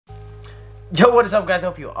Yo, what is up guys? I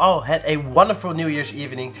hope you all had a wonderful New Year's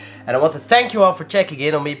evening, and I want to thank you all for checking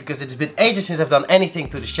in on me because it's been ages since I've done anything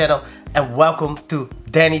to this channel. And welcome to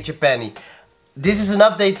Danny Japani. This is an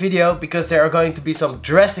update video because there are going to be some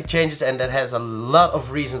drastic changes, and that has a lot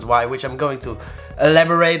of reasons why, which I'm going to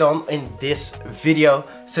elaborate on in this video.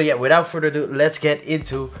 So yeah, without further ado, let's get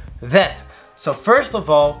into that. So first of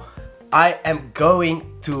all, I am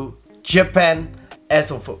going to Japan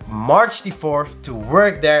as of March the 4th to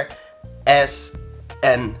work there as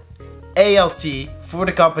an ALT for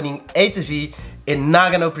the company A to Z in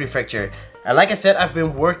Nagano Prefecture. And like I said, I've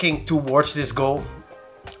been working towards this goal.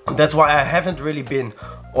 That's why I haven't really been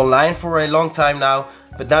online for a long time now.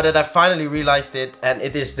 But now that I finally realized it, and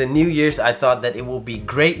it is the New Year's, I thought that it will be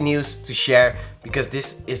great news to share, because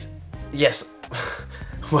this is, yes,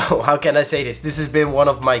 well, how can I say this? This has been one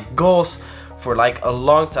of my goals for like a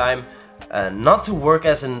long time. Not to work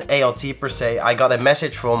as an ALT per se. I got a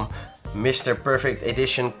message from Mr. Perfect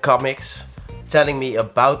Edition Comics telling me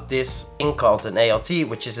about this thing called an ALT,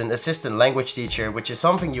 which is an assistant language teacher, which is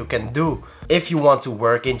something you can do if you want to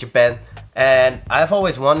work in Japan. And I've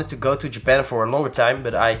always wanted to go to Japan for a longer time,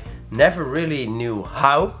 but I never really knew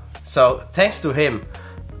how. So thanks to him,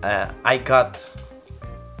 I got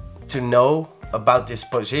to know about this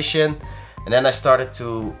position, and then I started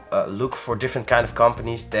to look for different kind of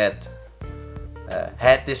companies that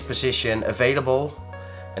had this position available.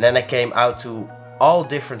 And then I came out to all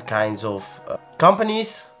different kinds of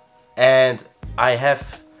companies, and I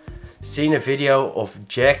have seen a video of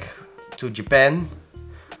Jack to Japan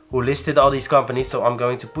who listed all these companies, so I'm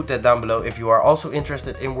going to put that down below if you are also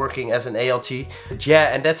interested in working as an ALT. But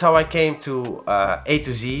yeah, and that's how I came to A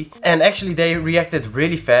to Z, and actually they reacted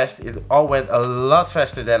really fast. It all went a lot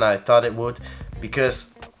faster than I thought it would,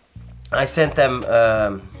 because I sent them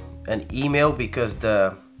an email because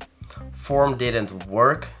the form didn't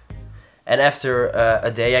work, and after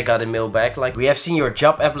a day I got a mail back like, we have seen your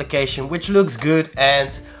job application, which looks good,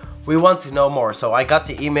 and we want to know more. So I got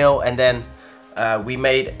the email, and then we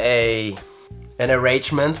made an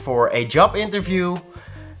arrangement for a job interview,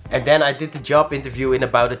 and then I did the job interview in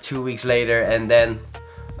about 2 weeks later, and then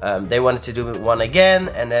they wanted to do one again,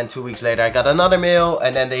 and then 2 weeks later I got another mail,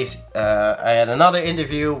 and then I had another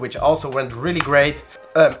interview, which also went really great.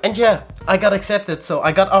 And yeah, I got accepted, so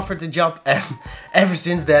I got offered the job, and ever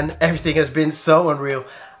since then everything has been so unreal.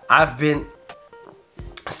 I've been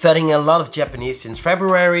studying a lot of Japanese since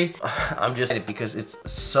February. I'm just excited because it's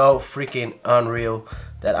so freaking unreal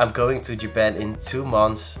that I'm going to Japan in 2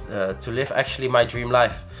 months to live actually my dream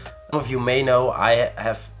life. Some of you may know I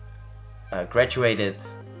have graduated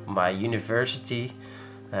my university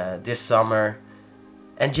this summer.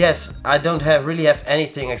 And yes, I don't really have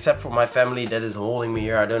anything except for my family that is holding me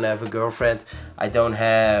here. I don't have a girlfriend. I don't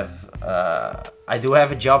have, I do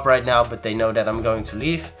have a job right now, but they know that I'm going to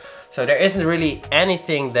leave. So there isn't really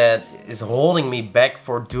anything that is holding me back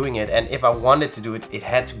for doing it. And if I wanted to do it, it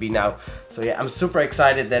had to be now. So yeah, I'm super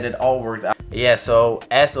excited that it all worked out. Yeah, so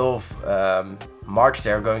as of March,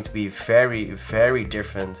 there are going to be very, very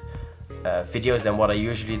different videos than what I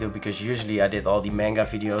usually do, because usually I did all the manga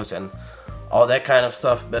videos and all that kind of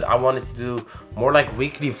stuff, but I wanted to do more like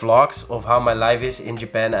weekly vlogs of how my life is in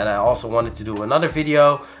Japan. And I also wanted to do another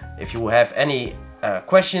video if you have any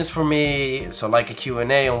questions for me, so like a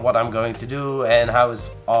Q&A on what I'm going to do and how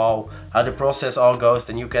the process all goes,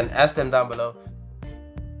 then you can ask them down below.